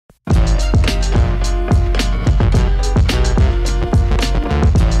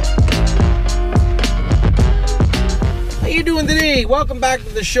welcome back to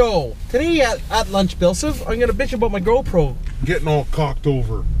the show. Today at lunch, BillSiff, I'm gonna bitch about my GoPro. Getting all cocked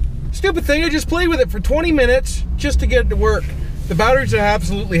over. Stupid thing, I just played with it for 20 minutes just to get it to work. The batteries have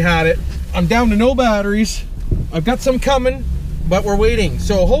absolutely had it. I'm down to no batteries. I've got some coming, but we're waiting.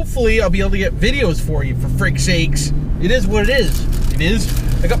 So hopefully I'll be able to get videos for you, for frig's sakes. It is what it is. It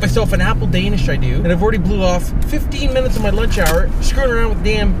is. I got myself an Apple Danish, I do, and I've already blew off 15 minutes of my lunch hour screwing around with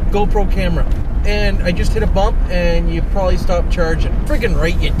the damn GoPro camera. And I just hit a bump and you probably stopped charging. Friggin'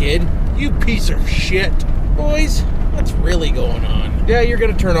 right you did. You piece of shit. Boys, what's really going on? Yeah, you're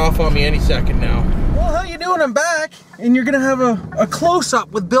gonna turn off on me any second now. Well, how you doing? I'm back. And you're gonna have a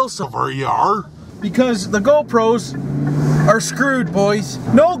close-up with BillSiff. There you are. Because the GoPros are screwed, boys.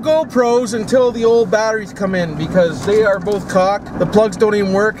 No GoPros until the old batteries come in because they are both cocked. The plugs don't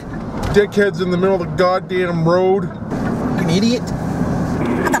even work. Dickhead's in the middle of the goddamn road. Fucking idiot.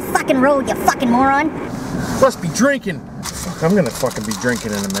 On the fucking road, you fucking moron. Must be drinking. Fuck, I'm gonna fucking be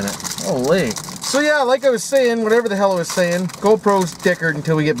drinking in a minute. Holy. So yeah, like I was saying, whatever the hell I was saying, GoPro's dickered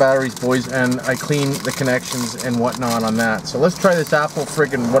until we get batteries, boys, and I clean the connections and whatnot on that. So let's try this Apple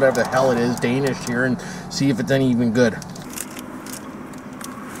friggin' whatever the hell it is, Danish here, and see if it's any even good.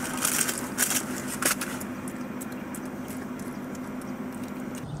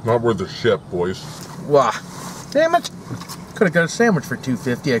 Not worth a shit, boys. Wah. Damn it. Could have got a sandwich for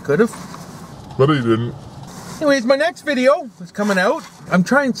 $2.50, I could have. But he didn't. Anyways, my next video is coming out. I'm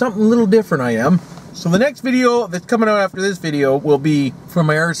trying something a little different, I am. So the next video that's coming out after this video will be for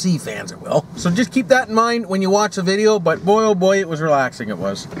my RC fans, it will. So just keep that in mind when you watch the video, but boy oh boy, it was relaxing, it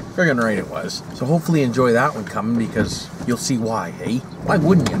was. Friggin' right it was. So hopefully enjoy that one coming because you'll see why, hey? Why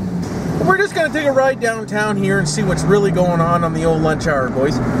wouldn't you? Well, we're just gonna take a ride downtown here and see what's really going on the old lunch hour,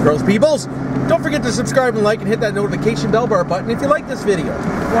 boys. Girls, peoples, don't forget to subscribe and like and hit that notification bell bar button if you like this video.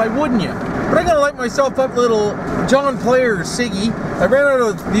 Why wouldn't you? But I'm gonna light myself up a little John Player Siggy. I ran out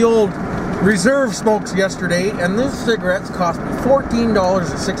of the old reserve smokes yesterday, and those cigarettes cost me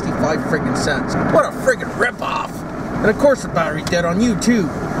 $14.65 friggin' cents. What a friggin' ripoff! And of course the battery's dead on you too.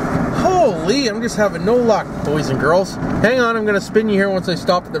 Holy, I'm just having no luck, boys and girls. Hang on, I'm gonna spin you here once I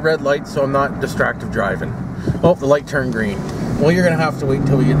stop at the red light so I'm not distracted driving. Oh, the light turned green. Well, you're gonna have to wait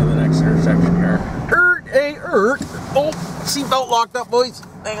until we get to the next intersection here. Oh, seatbelt locked up, boys.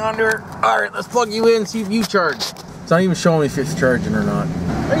 Hang on to her. Alright, let's plug you in, see if you charge. It's not even showing me if it's charging or not.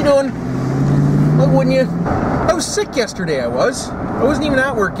 How you doing? Why wouldn't you? I was sick yesterday, I was. I wasn't even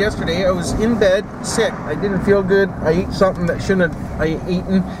at work yesterday. I was in bed, sick. I didn't feel good. I ate something that shouldn't have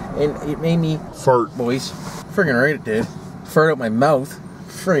eaten, and it made me fart, boys. Friggin' right it did. Fart out my mouth.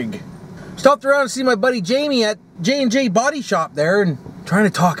 Frig. Stopped around to see my buddy Jamie at J&J Body Shop there, and trying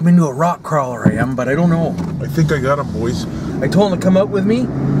to talk him into a rock crawler I am, but I don't know. I think I got him, boys. I told him to come out with me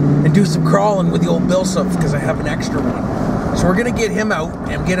and do some crawling with the old BillSiff because I have an extra one. So we're gonna get him out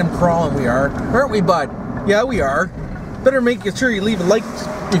and get him crawling, we are. Aren't we, bud? Yeah, we are. Better make sure you leave a like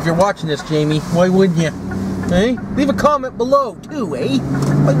if you're watching this, Jamie. Why wouldn't you? Eh? Leave a comment below, too, eh?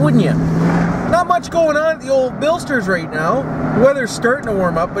 Why wouldn't you? Not much going on at the old Billsters right now. The weather's starting to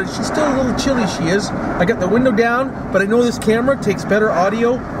warm up, but she's still a little chilly, she is. I got the window down, but I know this camera takes better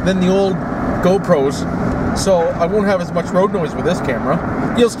audio than the old GoPros. So I won't have as much road noise with this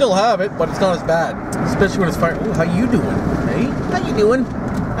camera. You'll still have it, but it's not as bad. Especially when it's fire. Oh, how you doing? Hey, how you doing?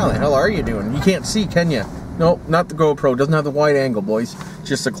 How the hell are you doing? You can't see, can you? No, not the GoPro. Doesn't have the wide angle, boys.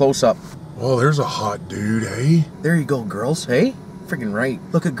 Just a close-up. Oh, there's a hot dude, hey? There you go, girls, hey? Friggin' right.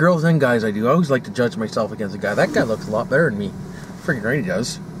 Look at girls and guys I do. I always like to judge myself against a guy. That guy looks a lot better than me. Friggin' right he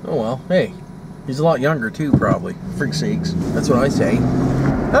does. Oh well, hey. He's a lot younger too, probably. Frig sakes. That's what I say.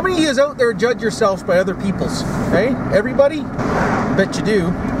 How many of you out there judge yourselves by other people's? Hey? Everybody? I bet you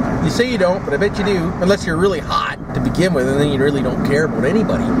do. You say you don't, but I bet you do. Unless you're really hot to begin with, and then you really don't care about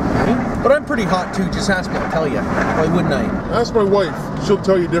anybody. Right? But I'm pretty hot too, just ask me, I'll tell you. Why wouldn't I? Ask my wife. She'll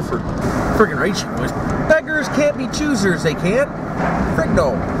tell you different. Friggin' right she would. Beggars can't be choosers, they can't. Frig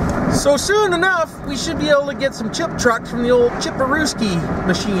no. So soon enough, we should be able to get some chip trucks from the old Chipperooski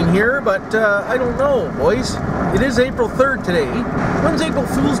machine here, but I don't know, boys. It is April 3rd today. When's April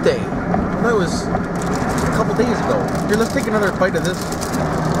Fool's Day? Well, that was a couple days ago. Here, let's take another bite of this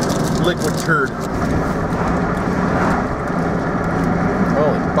liquid turd.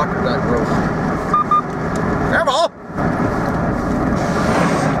 Holy fuck, is that gross. Careful!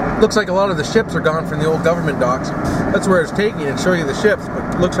 Looks like a lot of the ships are gone from the old government docks. That's where it's taking you and show you the ships,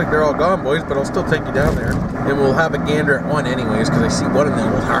 but it looks like they're all gone, boys, but I'll still take you down there. And we'll have a gander at one anyways, because I see one in the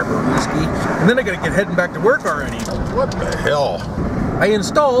old harbor whiskey. And then I gotta get heading back to work already. What the hell? I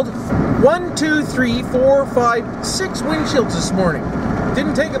installed 1, 2, 3, 4, 5, 6 windshields this morning.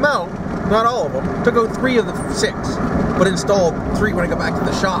 Didn't take them out, not all of them. Took out 3 of the 6. but installed 3 when I got back to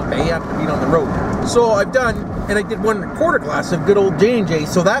the shop, after being on the road. So I've done, and I did 1/4 glass of good old J&J,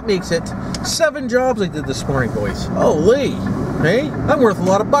 so that makes it 7 jobs I did this morning, boys. Holy, hey, I'm worth a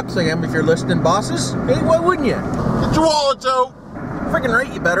lot of bucks, I am, if you're listening, bosses. Hey, why wouldn't you? Get your wallets out. Freaking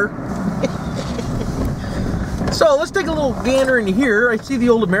right, you better. So let's take a little gander into here. I see the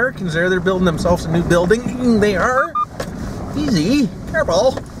old Americans there. They're building themselves a new building. They are. Easy,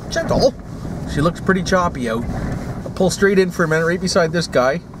 careful, gentle. She looks pretty choppy out. I'll pull straight in for a minute, right beside this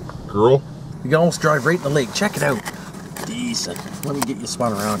guy. Girl. You can almost drive right in the lake. Check it out. Decent. Let me get you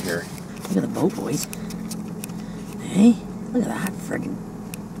spun around here. Look at the boat, boys. Hey, look at that friggin'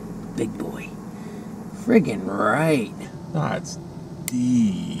 big boy. Friggin' right. That's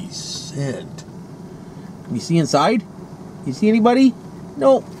decent. Can you see inside? You see anybody?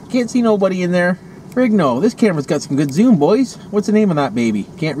 Nope. Can't see nobody in there. Frig no. This camera's got some good zoom, boys. What's the name of that baby?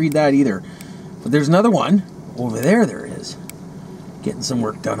 Can't read that either. But there's another one. Over there is. Getting some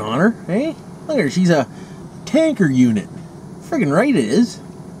work done on her. Hey? Look at her. She's a tanker unit. Friggin' right it is.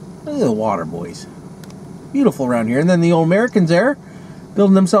 Look at the water, boys. Beautiful around here. And then the old Americans there,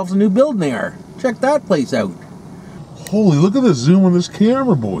 building themselves a new building they are. Check that place out. Holy, look at the zoom on this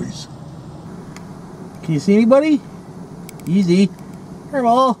camera, boys. Can you see anybody? Easy.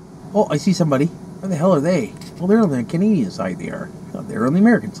 Careful. Oh, I see somebody. Where the hell are they? Well, they're on the Canadian side, they are. No, they're on the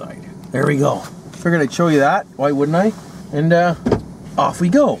American side. There we go. Figured I'd show you that. Why wouldn't I? And off we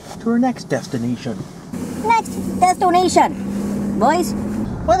go to our next destination. Next destination, boys.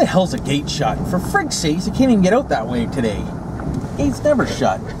 Why the hell's the gate shut? For frig's sakes, I can't even get out that way today. Gate's never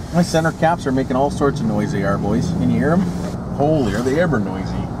shut. My center caps are making all sorts of noise, they are, boys. Can you hear them? Holy, are they ever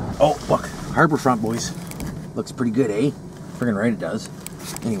noisy. Oh, look. Harbor front, boys. Looks pretty good, eh? Friggin' right it does.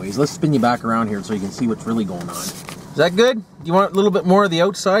 Anyways, let's spin you back around here so you can see what's really going on. Is that good? Do you want a little bit more of the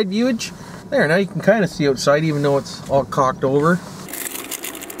outside viewage? There, now you can kind of see outside even though it's all cocked over.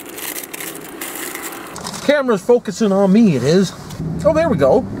 Camera's focusing on me, it is. Oh, there we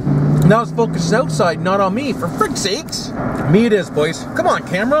go. Now it's focusing outside, not on me, for frig's sakes. Me it is, boys. Come on,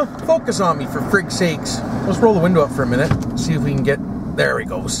 camera. Focus on me, for frig's sakes. Let's roll the window up for a minute. See if we can get... There he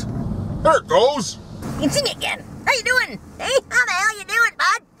goes. There it goes. You can see me again. How you doing? Hey, how the hell you doing,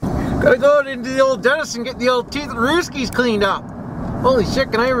 bud? Gotta go into the old dentist and get the old teeth and rooskies cleaned up. Holy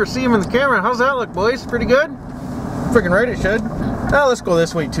shit, can I ever see him in the camera? How's that look, boys? Pretty good? Freaking right it should. Now let's go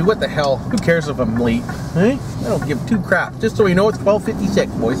this way too. What the hell? Who cares if I'm late? Eh? I don't give 2 craps. Just so you know it's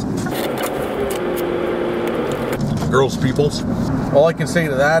 12:56, boys. Girls, peoples. All I can say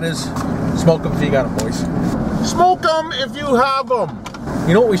to that is, smoke them if you got them, boys. Smoke them if you have them.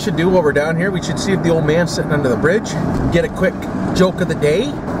 You know what we should do while we're down here? We should see if the old man's sitting under the bridge. Get a quick joke of the day.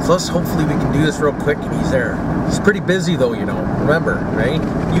 So let's hopefully we can do this real quick and he's there. He's pretty busy though, you know. Remember, right?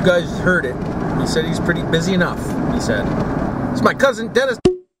 You guys heard it. He said he's pretty busy enough, he said. It's my cousin Dennis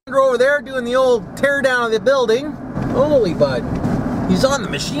over there doing the old tear down of the building. Holy bud. He's on the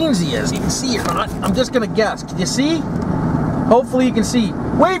machines, he is. You can see or not. I'm just gonna guess. Can you see? Hopefully you can see.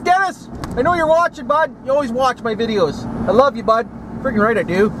 Wave, Dennis! I know you're watching, bud. You always watch my videos. I love you, bud. Freaking right I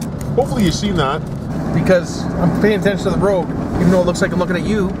do. Hopefully you've seen that. Because I'm paying attention to the road. Even though it looks like I'm looking at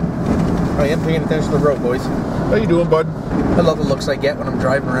you. I am paying attention to the road, boys. How you doing, bud? I love the looks I get when I'm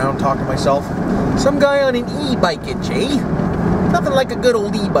driving around talking to myself. Some guy on an e-bike, eh? Nothing like a good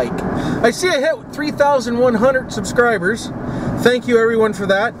old e-bike. I see I hit 3,100 subscribers. Thank you everyone for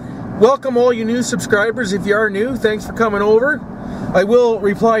that. Welcome all you new subscribers. If you are new, thanks for coming over. I will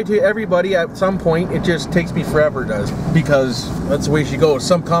reply to everybody at some point. It just takes me forever, it does. Because that's the way she goes.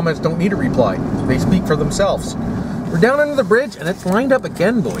 Some comments don't need a reply. They speak for themselves. We're down under the bridge and it's lined up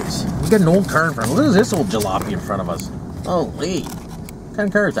again, boys. We got an old car in front of us. Look at this old jalopy in front of us. Holy. What kind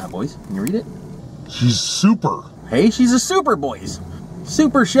of car is that, boys? Can you read it? She's super. Hey, she's a super, boys.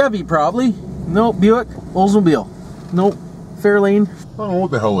 Super Chevy, probably. Nope, Buick. Oldsmobile. Nope. Fairlane. I don't know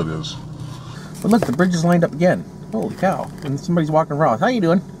what the hell it is. But look, the bridge is lined up again. Holy cow. And somebody's walking around. How you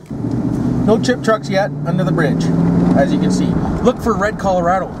doing? No chip trucks yet under the bridge, as you can see. Look for red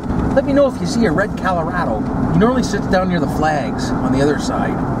Colorado. Let me know if you see a red Colorado. He normally sits down near the flags on the other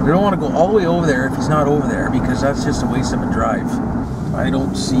side. You don't want to go all the way over there if he's not over there, because that's just a waste of a drive. I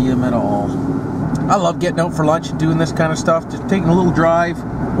don't see him at all. I love getting out for lunch and doing this kind of stuff. Just taking a little drive.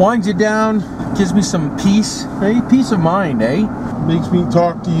 Winds you down. Gives me some peace. Hey, peace of mind, eh? Makes me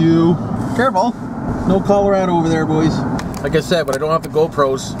talk to you. Careful. No Colorado over there, boys. Like I said, but I don't have the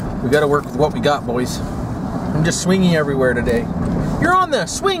GoPros. We got to work with what we got, boys. I'm just swinging everywhere today. You're on the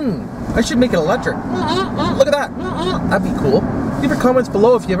swing. I should make it electric. Look at that. That'd be cool. Leave your comments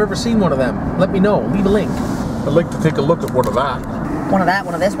below if you've ever seen one of them. Let me know. Leave a link. I'd like to take a look at one of that. One of that,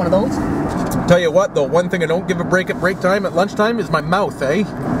 one of this, one of those. Tell you what though, one thing I don't give a break at break time at lunchtime is my mouth, eh?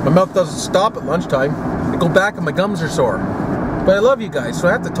 My mouth doesn't stop at lunchtime. I go back and my gums are sore. But I love you guys, so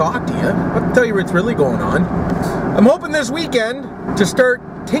I have to talk to you. I have to tell you what's really going on. I'm hoping this weekend to start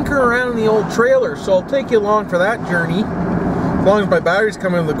tinkering around in the old trailer, so I'll take you along for that journey. As long as my batteries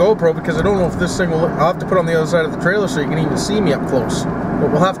come in the GoPro, because I don't know if this thing will, I'll have to put on the other side of the trailer so you can even see me up close.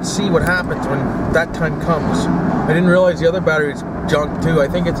 But we'll have to see what happens when that time comes. I didn't realize the other battery's junk too. I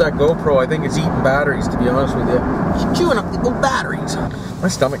think it's that GoPro. I think it's eating batteries, to be honest with you. It's chewing up the old batteries. My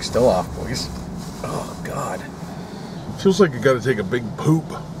stomach's still off, boys. Oh, God. Feels like you gotta take a big poop.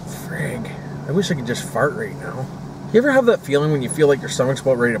 Frig. I wish I could just fart right now. You ever have that feeling when you feel like your stomach's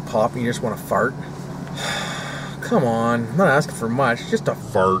about ready to pop and you just want to fart? Come on, I'm not asking for much, just a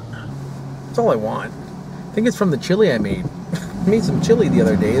fart. That's all I want. I think it's from the chili I made. I made some chili the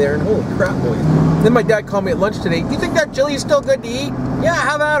other day there, and holy crap, boy. Then my dad called me at lunch today. You think that chili is still good to eat? Yeah,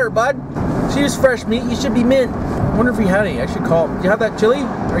 have at her, bud. She was fresh meat, you should be mint. I wonder if he had any. I should call him. Did you have that chili?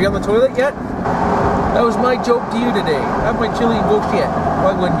 Are you on the toilet yet? That was my joke to you today. Have my chili and go shit.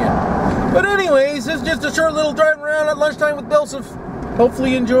 Why wouldn't you? But anyways, this is just a short little drive around at lunchtime with BillSiff.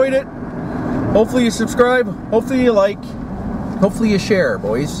 Hopefully you enjoyed it. Hopefully you subscribe. Hopefully you like. Hopefully you share,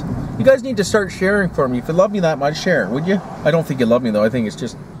 boys. You guys need to start sharing for me. If you love me that much, share, would you? I don't think you love me though. I think it's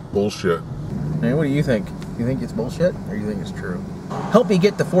just bullshit. Hey, what do you think? You think it's bullshit or you think it's true? Help me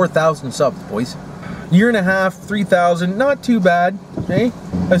get to 4,000 subs, boys. Year and a half, 3,000, not too bad, eh?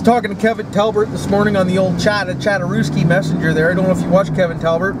 I was talking to Kevin Talbert this morning on the old Chatterooski Messenger there. I don't know if you watch Kevin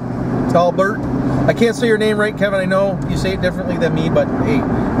Talbert. I can't say your name right, Kevin. I know you say it differently than me, but hey,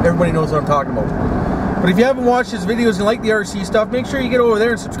 everybody knows what I'm talking about. But if you haven't watched his videos and like the RC stuff, make sure you get over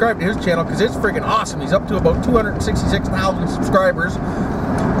there and subscribe to his channel because it's freaking awesome. He's up to about 266,000 subscribers.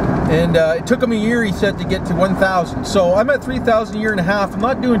 And it took him a year, he said, to get to 1,000. So I'm at 3,000 a year and a half. I'm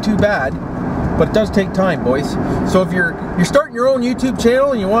not doing too bad, but it does take time, boys. So if you're starting your own YouTube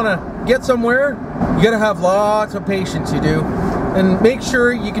channel and you want to get somewhere, you got to have lots of patience, you do. And make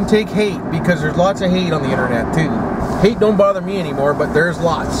sure you can take hate, because there's lots of hate on the internet too. Hate don't bother me anymore, but there's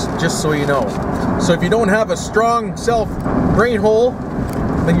lots, just so you know. So if you don't have a strong brain hole,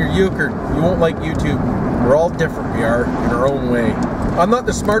 then you're euchred. You won't like YouTube. We're all different, we are, in our own way. I'm not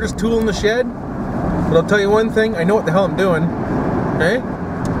the smartest tool in the shed, but I'll tell you one thing, I know what the hell I'm doing, okay?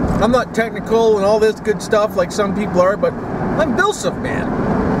 I'm not technical and all this good stuff like some people are, but I'm BillSiff, man,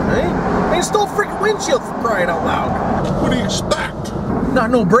 okay? I installed freaking windshield for crying out loud. What do you expect? Not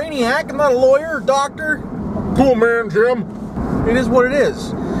no brainiac, I'm not a lawyer or doctor. Cool, man, Jim. It is what it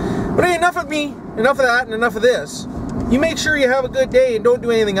is. But hey, enough of me, enough of that, and enough of this. You make sure you have a good day and don't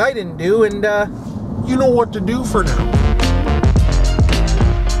do anything I didn't do, and you know what to do for now.